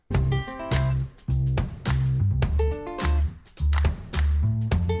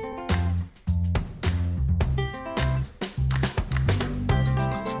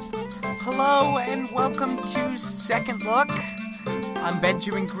welcome to Second Look. I'm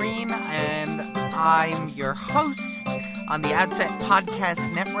Benjamin Green, and I'm your host on the Outset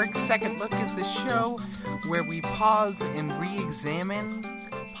Podcast Network. Second Look is the show where we pause and re-examine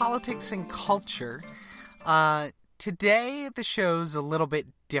politics and culture. Today, the show's a little bit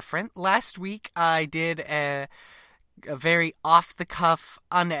different. Last week, I did a very off-the-cuff,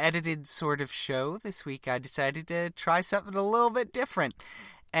 unedited sort of show. This week, I decided to try something a little bit different.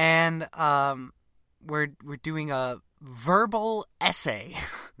 And we're doing a verbal essay.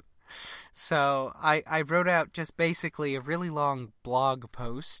 So I wrote out just basically a really long blog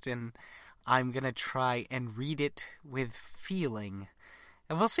post, and I'm going to try and read it with feeling.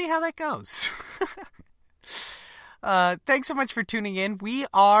 And we'll see how that goes. Thanks so much for tuning in. We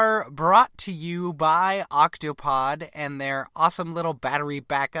are brought to you by Octopod and their awesome little battery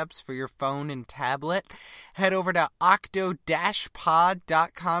backups for your phone and tablet. Head over to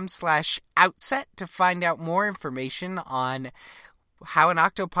octo-pod.com/outset to find out more information on how an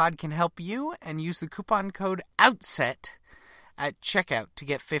Octopod can help you, and use the coupon code OUTSET at checkout to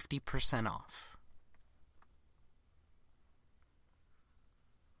get 50% off.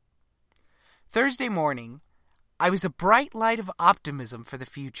 Thursday morning, I was a bright light of optimism for the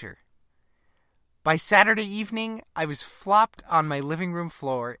future. By Saturday evening, I was flopped on my living room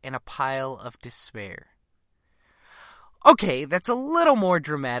floor in a pile of despair. Okay, that's a little more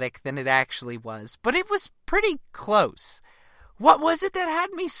dramatic than it actually was, but it was pretty close. What was it that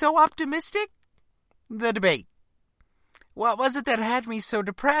had me so optimistic? The debate. What was it that had me so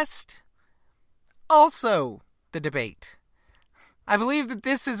depressed? Also, the debate. I believe that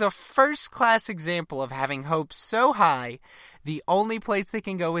this is a first-class example of having hopes so high, the only place they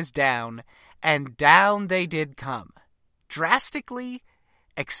can go is down, and down they did come. Drastically,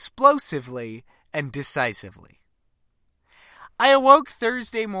 explosively, and decisively. I awoke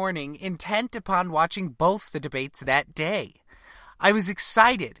Thursday morning intent upon watching both the debates that day. I was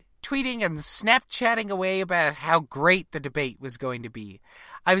excited, tweeting and Snapchatting away about how great the debate was going to be.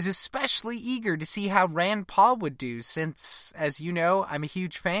 I was especially eager to see how Rand Paul would do since, as you know, I'm a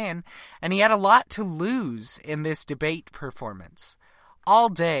huge fan, and he had a lot to lose in this debate performance. All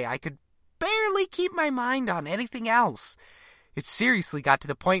day, I could barely keep my mind on anything else. It seriously got to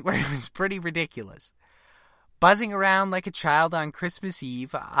the point where it was pretty ridiculous. Buzzing around like a child on Christmas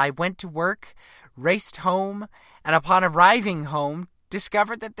Eve, I went to work, raced home, and upon arriving home,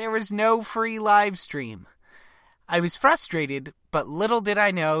 discovered that there was no free live stream. I was frustrated, but little did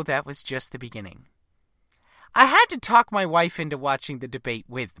I know that was just the beginning. I had to talk my wife into watching the debate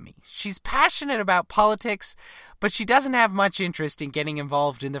with me. She's passionate about politics, but she doesn't have much interest in getting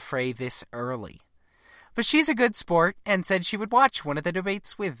involved in the fray this early. But she's a good sport and said she would watch one of the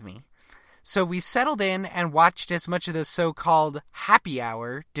debates with me. So we settled in and watched as much of the so-called happy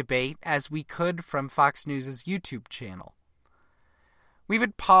hour debate as we could from Fox News' YouTube channel. We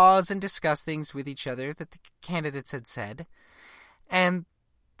would pause and discuss things with each other that the candidates had said, and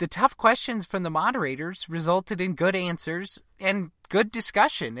the tough questions from the moderators resulted in good answers and good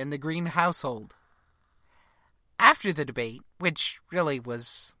discussion in the Green household. After the debate, which really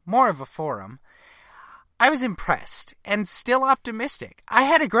was more of a forum, I was impressed and still optimistic. I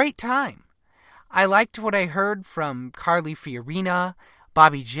had a great time. I liked what I heard from Carly Fiorina,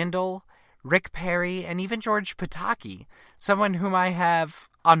 Bobby Jindal, Rick Perry, and even George Pataki, someone whom I have,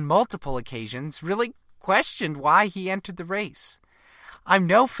 on multiple occasions, really questioned why he entered the race. I'm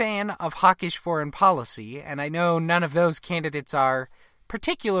no fan of hawkish foreign policy, and I know none of those candidates are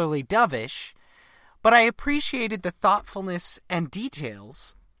particularly dovish, but I appreciated the thoughtfulness and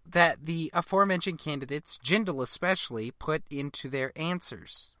details that the aforementioned candidates, Jindal especially, put into their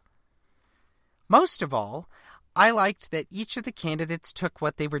answers. Most of all, I liked that each of the candidates took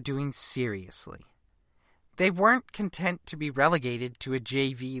what they were doing seriously. They weren't content to be relegated to a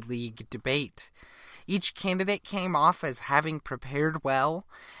JV League debate. Each candidate came off as having prepared well,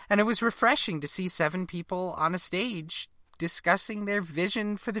 and it was refreshing to see 7 people on a stage discussing their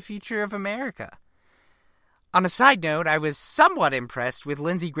vision for the future of America. On a side note, I was somewhat impressed with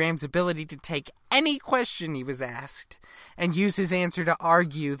Lindsey Graham's ability to take any question he was asked and use his answer to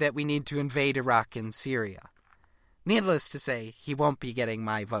argue that we need to invade Iraq and Syria. Needless to say, he won't be getting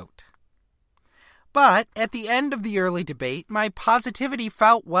my vote. But at the end of the early debate, my positivity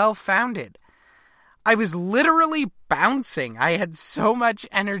felt well-founded. I was literally bouncing. I had so much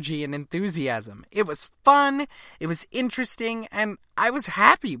energy and enthusiasm. It was fun, it was interesting, and I was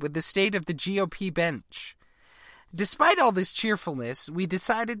happy with the state of the GOP bench. Despite all this cheerfulness, we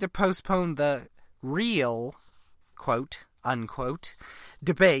decided to postpone the real, quote, unquote,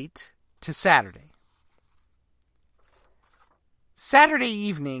 debate to Saturday. Saturday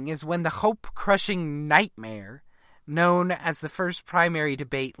evening is when the hope-crushing nightmare known as the first primary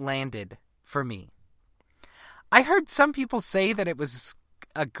debate landed for me. I heard some people say that it was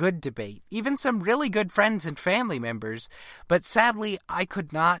a good debate, even some really good friends and family members, but sadly I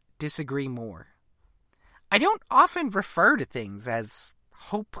could not disagree more. I don't often refer to things as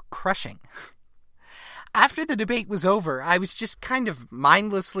hope-crushing. After the debate was over, I was just kind of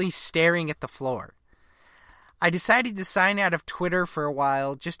mindlessly staring at the floor. I decided to sign out of Twitter for a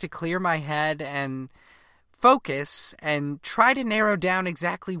while just to clear my head and focus and try to narrow down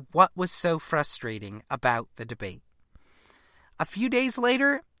exactly what was so frustrating about the debate. A few days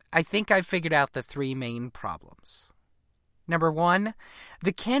later, I think I figured out the three main problems. Number one,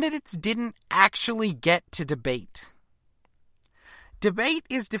 the candidates didn't actually get to debate. Debate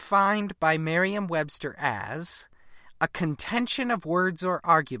is defined by Merriam-Webster as a contention of words or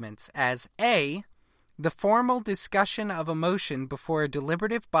arguments as A, the formal discussion of a motion before a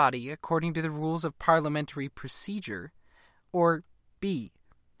deliberative body according to the rules of parliamentary procedure, or B,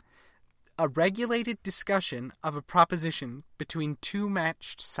 a regulated discussion of a proposition between two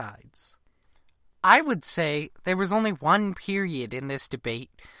matched sides. I would say there was only one period in this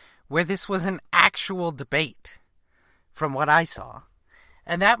debate where this was an actual debate, from what I saw,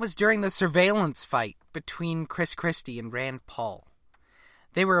 and that was during the surveillance fight between Chris Christie and Rand Paul.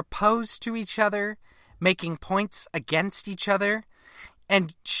 They were opposed to each other, making points against each other,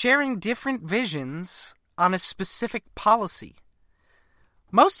 and sharing different visions on a specific policy.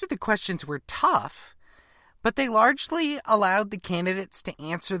 Most of the questions were tough, but they largely allowed the candidates to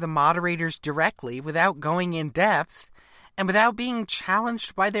answer the moderators directly without going in depth and without being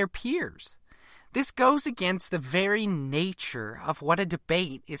challenged by their peers. This goes against the very nature of what a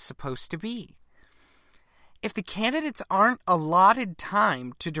debate is supposed to be. If the candidates aren't allotted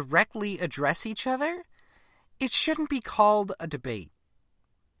time to directly address each other, it shouldn't be called a debate.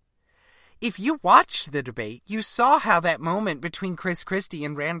 If you watched the debate, you saw how that moment between Chris Christie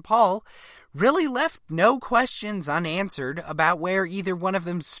and Rand Paul really left no questions unanswered about where either one of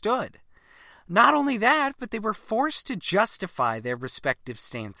them stood. Not only that, but they were forced to justify their respective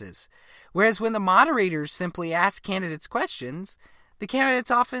stances. Whereas when the moderators simply asked candidates questions, the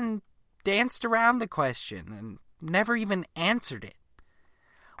candidates often danced around the question and never even answered it.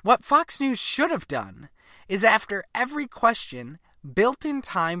 What Fox News should have done is after every question, built in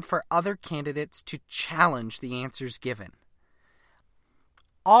time for other candidates to challenge the answers given.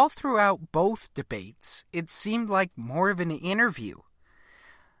 All throughout both debates, it seemed like more of an interview.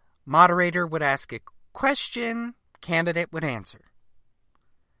 Moderator would ask a question, candidate would answer.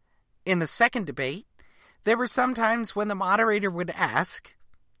 In the second debate, there were some times when the moderator would ask,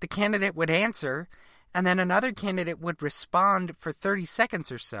 the candidate would answer, and then another candidate would respond for 30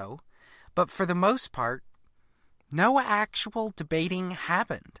 seconds or so, but for the most part, no actual debating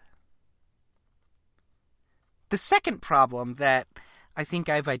happened. The second problem that I think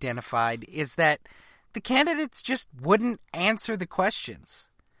I've identified is that the candidates just wouldn't answer the questions.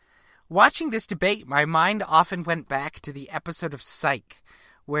 Watching this debate, my mind often went back to the episode of Psych,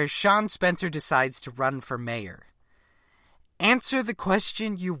 where Sean Spencer decides to run for mayor. Answer the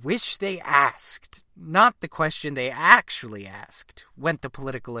question you wish they asked, not the question they actually asked, went the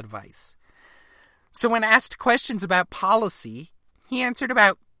political advice. So when asked questions about policy, he answered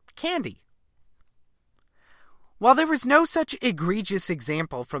about candy. While there was no such egregious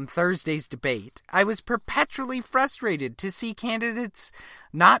example from Thursday's debate, I was perpetually frustrated to see candidates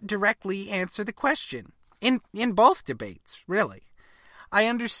not directly answer the question. In both debates, really. I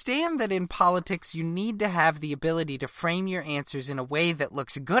understand that in politics you need to have the ability to frame your answers in a way that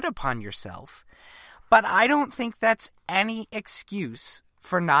looks good upon yourself, but I don't think that's any excuse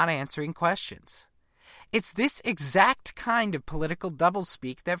for not answering questions. It's this exact kind of political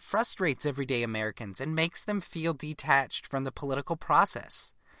doublespeak that frustrates everyday Americans and makes them feel detached from the political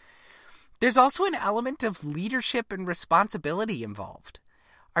process. There's also an element of leadership and responsibility involved.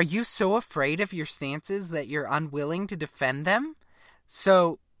 Are you so afraid of your stances that you're unwilling to defend them?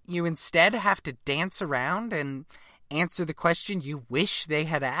 So you instead have to dance around and answer the question you wish they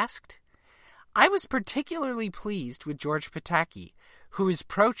had asked? I was particularly pleased with George Pataki, who is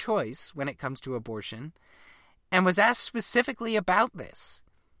pro-choice when it comes to abortion, and was asked specifically about this.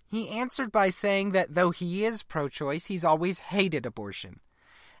 He answered by saying that though he is pro-choice, he's always hated abortion,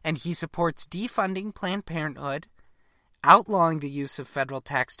 and he supports defunding Planned Parenthood, outlawing the use of federal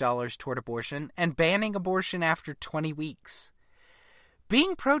tax dollars toward abortion, and banning abortion after 20 weeks.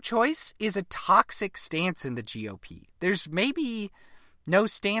 Being pro-choice is a toxic stance in the GOP. There's maybe no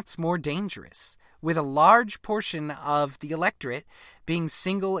stance more dangerous, with a large portion of the electorate being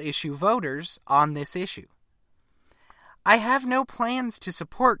single-issue voters on this issue. I have no plans to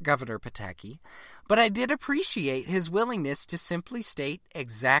support Governor Pataki, but I did appreciate his willingness to simply state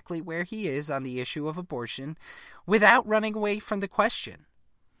exactly where he is on the issue of abortion without running away from the question.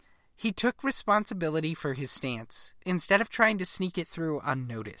 He took responsibility for his stance instead of trying to sneak it through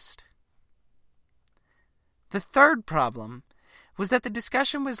unnoticed. The third problem was that the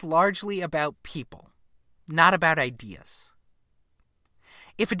discussion was largely about people, not about ideas.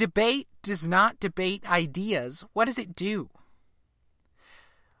 If a debate does not debate ideas, what does it do?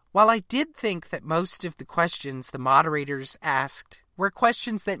 While I did think that most of the questions the moderators asked were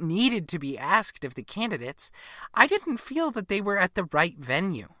questions that needed to be asked of the candidates, I didn't feel that they were at the right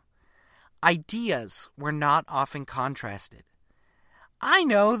venue. Ideas were not often contrasted. I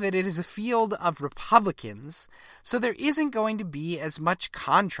know that it is a field of Republicans, so there isn't going to be as much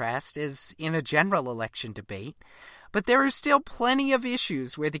contrast as in a general election debate, but there are still plenty of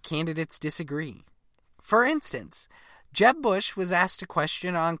issues where the candidates disagree. For instance, Jeb Bush was asked a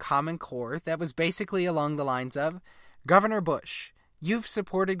question on Common Core that was basically along the lines of, Governor Bush, you've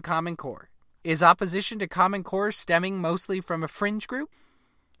supported Common Core. Is opposition to Common Core stemming mostly from a fringe group?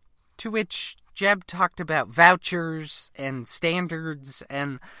 To which Jeb talked about vouchers and standards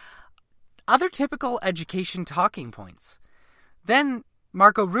and other typical education talking points. Then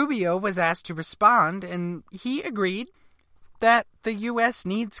Marco Rubio was asked to respond, and he agreed that the U.S.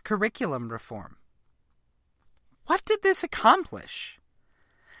 needs curriculum reform. What did this accomplish?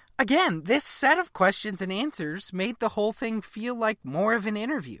 Again, this set of questions and answers made the whole thing feel like more of an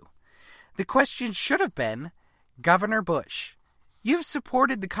interview. The question should have been, Governor Bush, you've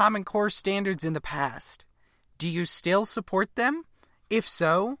supported the Common Core standards in the past. Do you still support them? If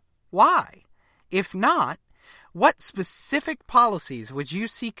so, why? If not, what specific policies would you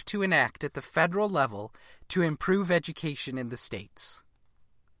seek to enact at the federal level to improve education in the states?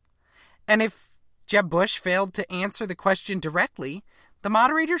 And if Jeb Bush failed to answer the question directly, the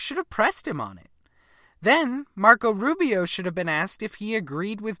moderator should have pressed him on it. Then Marco Rubio should have been asked if he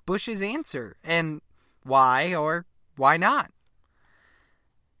agreed with Bush's answer, and why or why not.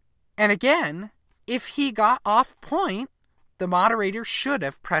 And again, if he got off point, the moderator should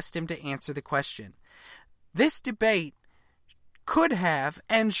have pressed him to answer the question. This debate could have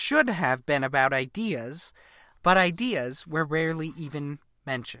and should have been about ideas, but ideas were rarely even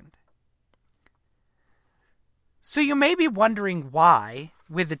mentioned. So you may be wondering why,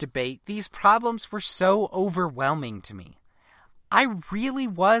 with the debate, these problems were so overwhelming to me. I really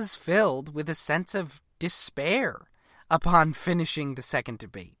was filled with a sense of despair upon finishing the second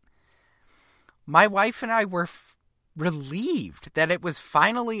debate. My wife and I were relieved that it was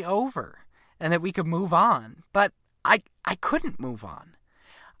finally over and that we could move on, but I couldn't move on.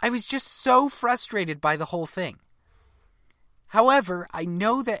 I was just so frustrated by the whole thing. However, I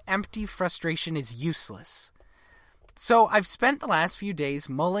know that empty frustration is useless. So I've spent the last few days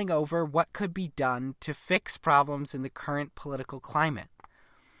mulling over what could be done to fix problems in the current political climate.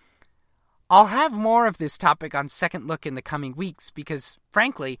 I'll have more of this topic on Second Look in the coming weeks because,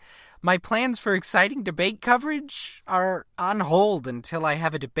 frankly, my plans for exciting debate coverage are on hold until I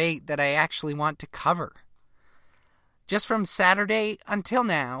have a debate that I actually want to cover. Just from Saturday until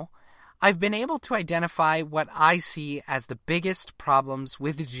now, I've been able to identify what I see as the biggest problems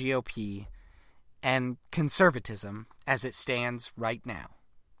with the GOP and conservatism as it stands right now.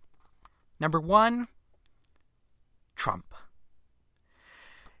 Number 1, Trump.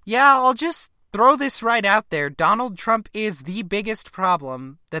 Yeah, I'll just throw this right out there. Donald Trump is the biggest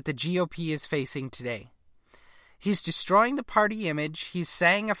problem that the GOP is facing today. He's destroying the party image, he's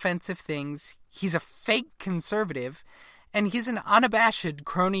saying offensive things, he's a fake conservative, and he's an unabashed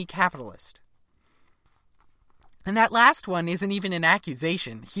crony capitalist. And that last one isn't even an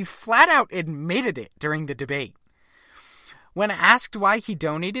accusation. He flat out admitted it during the debate. When asked why he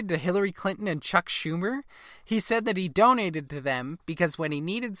donated to Hillary Clinton and Chuck Schumer, he said that he donated to them because when he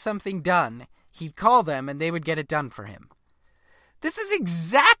needed something done, he'd call them and they would get it done for him. This is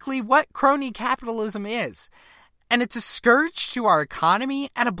exactly what crony capitalism is, and it's a scourge to our economy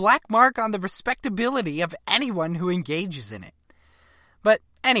and a black mark on the respectability of anyone who engages in it. But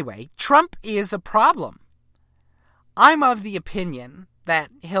anyway, Trump is a problem. I'm of the opinion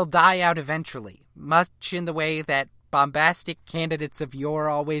that he'll die out eventually, much in the way that bombastic candidates of yore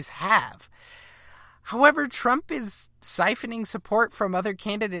always have. However, Trump is siphoning support from other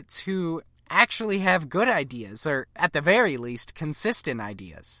candidates who actually have good ideas, or at the very least, consistent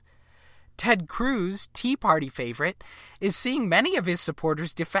ideas. Ted Cruz, Tea Party favorite, is seeing many of his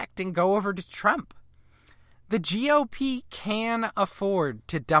supporters defect and go over to Trump. The GOP can afford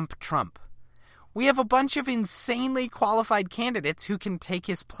to dump Trump. We have a bunch of insanely qualified candidates who can take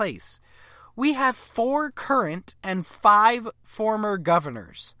his place. we have 4 current and 5 former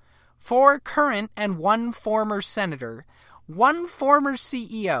governors, 4 current and 1 former senator, 1 former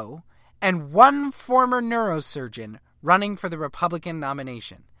CEO, and 1 former neurosurgeon running for the Republican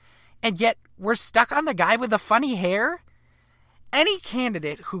nomination. And yet, we're stuck on the guy with the funny hair? Any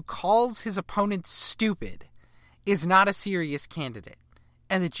candidate who calls his opponent stupid is not a serious candidate,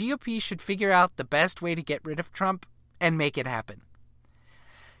 and the GOP should figure out the best way to get rid of Trump and make it happen.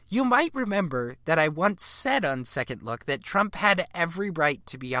 You might remember that I once said on Second Look that Trump had every right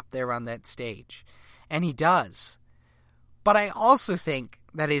to be up there on that stage, and he does. But I also think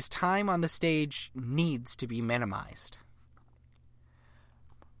that his time on the stage needs to be minimized.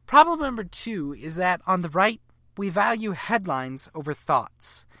 Problem number 2 is that on the right, we value headlines over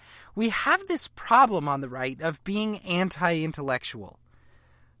thoughts. We have this problem on the right of being anti-intellectual.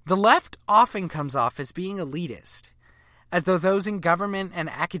 The left often comes off as being elitist, as though those in government and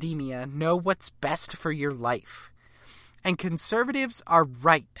academia know what's best for your life. And conservatives are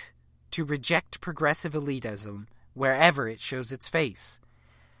right to reject progressive elitism wherever it shows its face.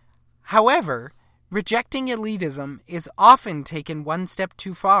 However, rejecting elitism is often taken one step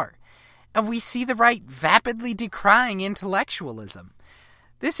too far, and we see the right vapidly decrying intellectualism.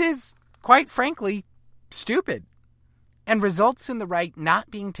 This is, quite frankly, stupid, and results in the right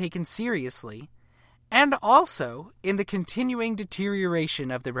not being taken seriously, and also in the continuing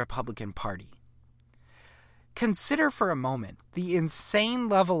deterioration of the Republican Party. Consider for a moment the insane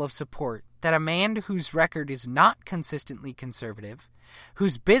level of support that a man whose record is not consistently conservative,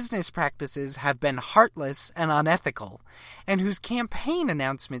 whose business practices have been heartless and unethical, and whose campaign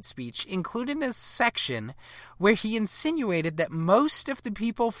announcement speech included a section where he insinuated that most of the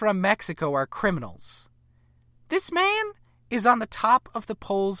people from Mexico are criminals. This man is on the top of the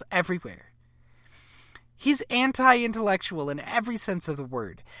polls everywhere. He's anti-intellectual in every sense of the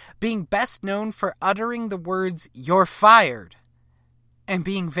word, being best known for uttering the words, "You're fired," and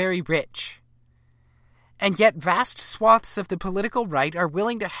being very rich. And yet vast swaths of the political right are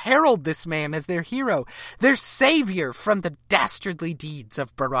willing to herald this man as their hero, their savior from the dastardly deeds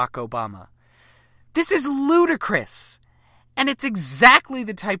of Barack Obama. This is ludicrous, and it's exactly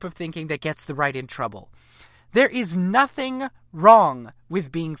the type of thinking that gets the right in trouble. There is nothing wrong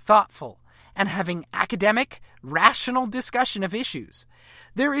with being thoughtful and having academic, rational discussion of issues.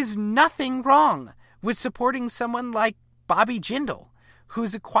 There is nothing wrong with supporting someone like Bobby Jindal,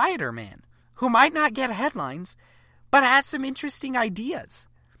 who's a quieter man, who might not get headlines, but has some interesting ideas.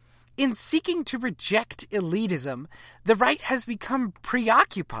 In seeking to reject elitism, the right has become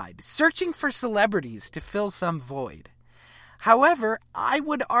preoccupied, searching for celebrities to fill some void. However, I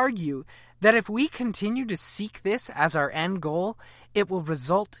would argue that if we continue to seek this as our end goal, it will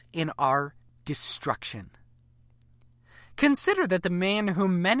result in our destruction. Consider that the man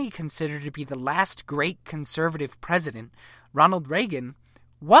whom many consider to be the last great conservative president, Ronald Reagan,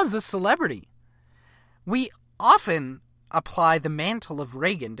 was a celebrity. We often apply the mantle of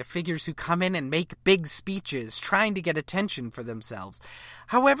Reagan to figures who come in and make big speeches trying to get attention for themselves.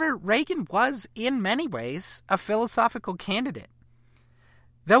 However, Reagan was, in many ways, a philosophical candidate.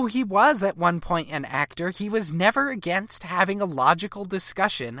 Though he was at one point an actor, he was never against having a logical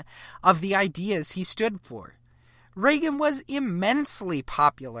discussion of the ideas he stood for. Reagan was immensely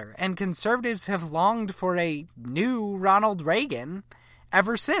popular, and conservatives have longed for a new Ronald Reagan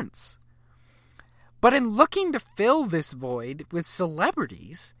ever since. But in looking to fill this void with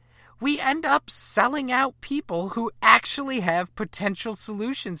celebrities, we end up selling out people who actually have potential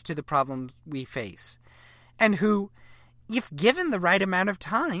solutions to the problems we face, and who, if given the right amount of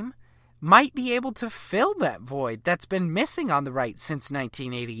time, might be able to fill that void that's been missing on the right since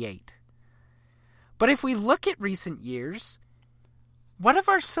 1988. But if we look at recent years, what have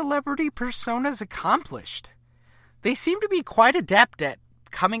our celebrity personas accomplished? They seem to be quite adept at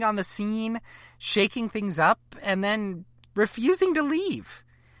coming on the scene, shaking things up, and then refusing to leave,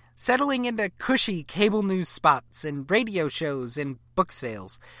 settling into cushy cable news spots and radio shows and book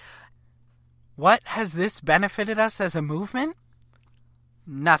sales. What has this benefited us as a movement?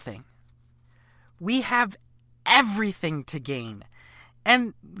 Nothing. We have everything to gain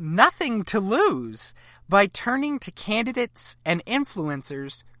and nothing to lose by turning to candidates and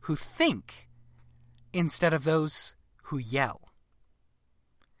influencers who think instead of those who yell.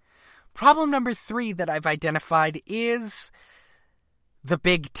 Problem number 3 that I've identified is the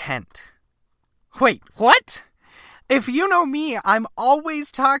big tent. Wait, what? If you know me, I'm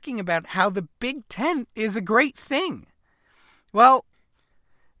always talking about how the big tent is a great thing. Well,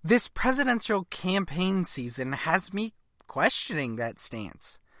 this presidential campaign season has me questioning that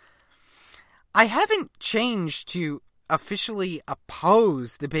stance. I haven't changed to officially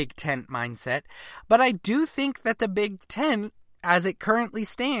oppose the Big Tent mindset, but I do think that the Big Tent, as it currently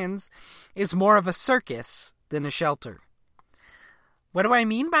stands, is more of a circus than a shelter. What do I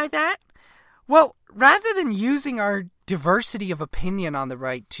mean by that? Well, rather than using our diversity of opinion on the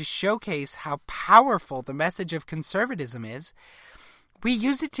right to showcase how powerful the message of conservatism is, we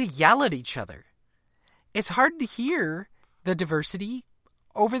use it to yell at each other. It's hard to hear the diversity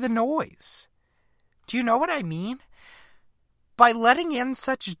over the noise. Do you know what I mean? By letting in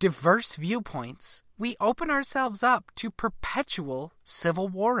such diverse viewpoints, we open ourselves up to perpetual civil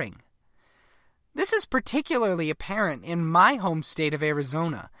warring. This is particularly apparent in my home state of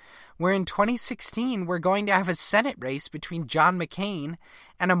Arizona, where in 2016 we're going to have a Senate race between John McCain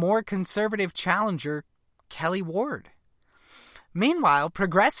and a more conservative challenger, Kelly Ward. Meanwhile,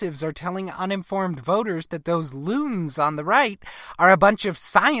 progressives are telling uninformed voters that those loons on the right are a bunch of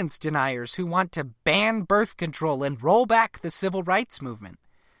science deniers who want to ban birth control and roll back the civil rights movement.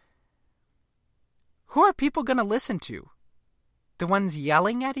 Who are people going to listen to? The ones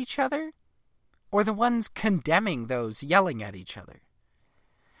yelling at each other? Or the ones condemning those yelling at each other?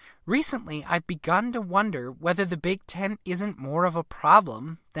 Recently, I've begun to wonder whether the Big Tent isn't more of a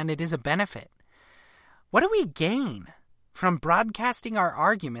problem than it is a benefit. What do we gain from broadcasting our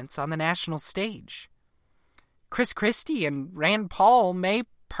arguments on the national stage? Chris Christie and Rand Paul may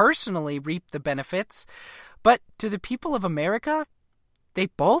personally reap the benefits, but to the people of America, they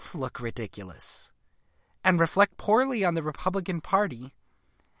both look ridiculous and reflect poorly on the Republican Party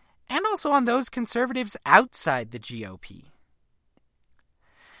and also on those conservatives outside the GOP.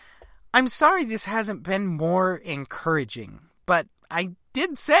 I'm sorry this hasn't been more encouraging, but I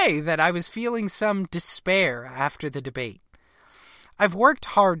did say that I was feeling some despair after the debate. I've worked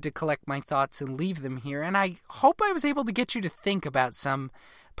hard to collect my thoughts and leave them here, and I hope I was able to get you to think about some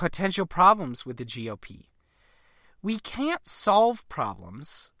potential problems with the GOP. We can't solve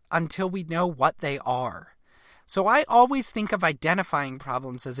problems until we know what they are. So I always think of identifying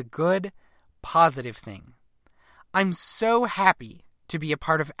problems as a good, positive thing. I'm so happy to be a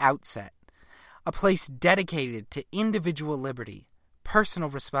part of Outset, a place dedicated to individual liberty, personal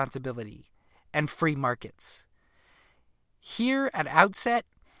responsibility, and free markets. Here at Outset,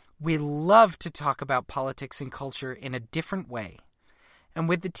 we love to talk about politics and culture in a different way. And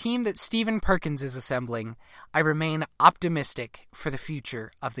with the team that Stephen Perkins is assembling, I remain optimistic for the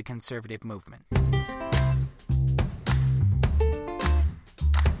future of the conservative movement.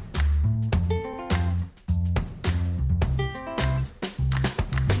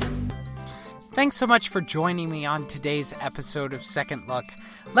 Thanks so much for joining me on today's episode of Second Look.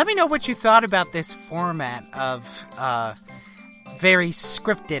 Let me know what you thought about this format of very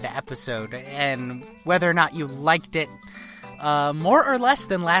scripted episode and whether or not you liked it more or less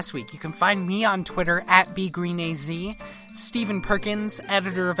than last week. You can find me on Twitter at bgreenaz, Stephen Perkins,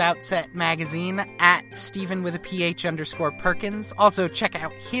 editor of Outset Magazine, at Stephen with a PH _Perkins. Also, check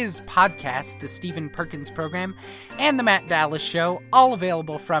out his podcast, The Stephen Perkins Program, and The Matt Dallas Show, all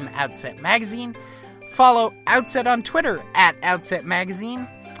available from Outset Magazine. Follow Outset on Twitter at Outset Magazine.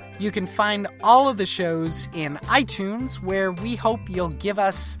 You can find all of the shows in iTunes, where we hope you'll give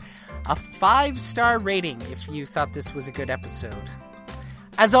us a 5-star rating if you thought this was a good episode.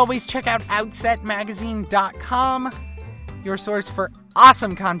 As always, check out OutsetMagazine.com, your source for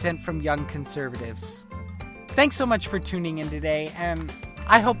awesome content from young conservatives. Thanks so much for tuning in today, and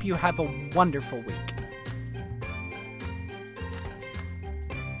I hope you have a wonderful week.